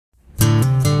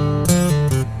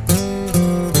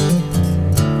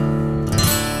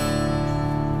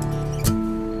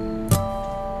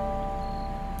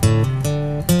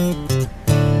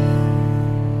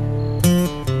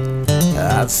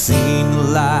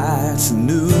nights in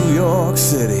New York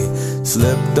City,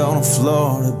 slept on a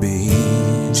Florida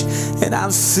beach, and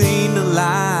I've seen the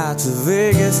lights of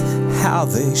Vegas, how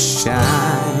they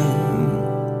shine.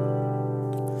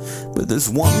 But there's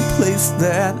one place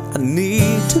that I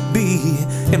need to be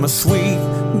in my sweet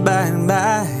by and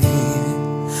by.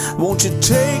 Won't you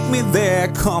take me there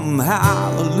come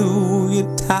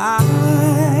hallelujah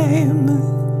time?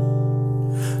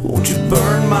 Won't you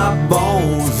burn my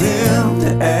bones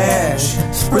into ash,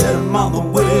 spread them on the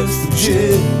West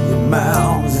Virginia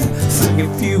mountains, and sing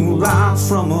a few lines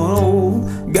from an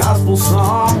old gospel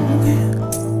song?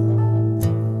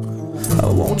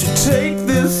 Won't you take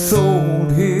this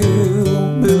old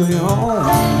hillbilly home?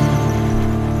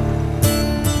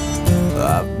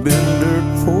 I've been dirt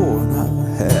poor and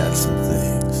I've had some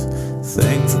things.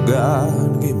 Thankful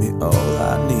God gave me all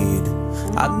I need.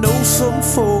 I know some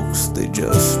folks, they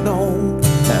just don't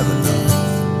have enough.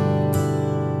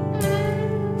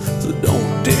 So don't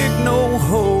dig no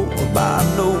hole or buy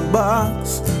no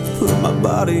box, put my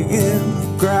body in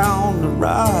the ground to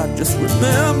rot. Just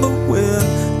remember when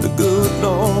the good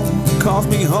Lord calls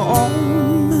me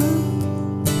home,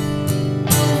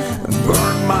 and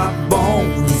burn my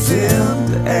bones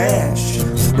into ash,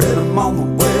 spread them on the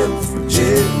West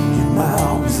Virginia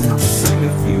mountains, and sing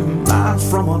a few lines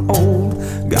from an old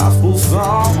gospel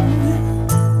song.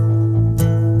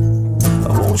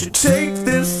 Won't you take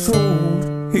this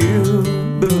old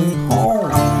hillbilly home?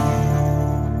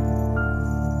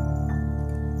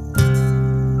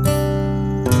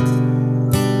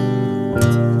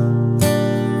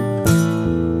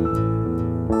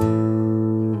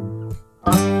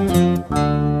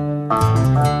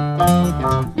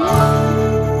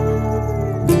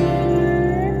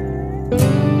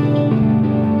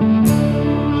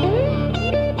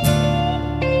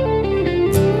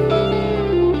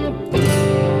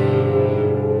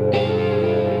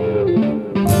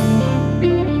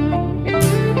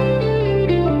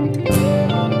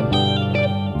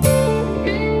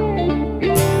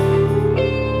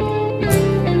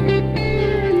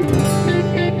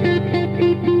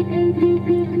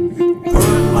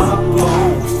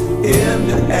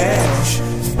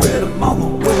 Spread them on the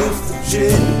West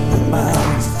Virginia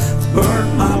mountains. Burn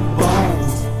my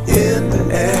bones in the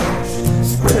ash,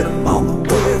 spread them on the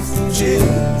West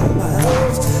Virginia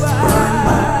mountains. Burn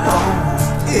my bones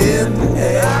in the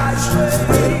ash,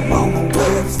 spread them on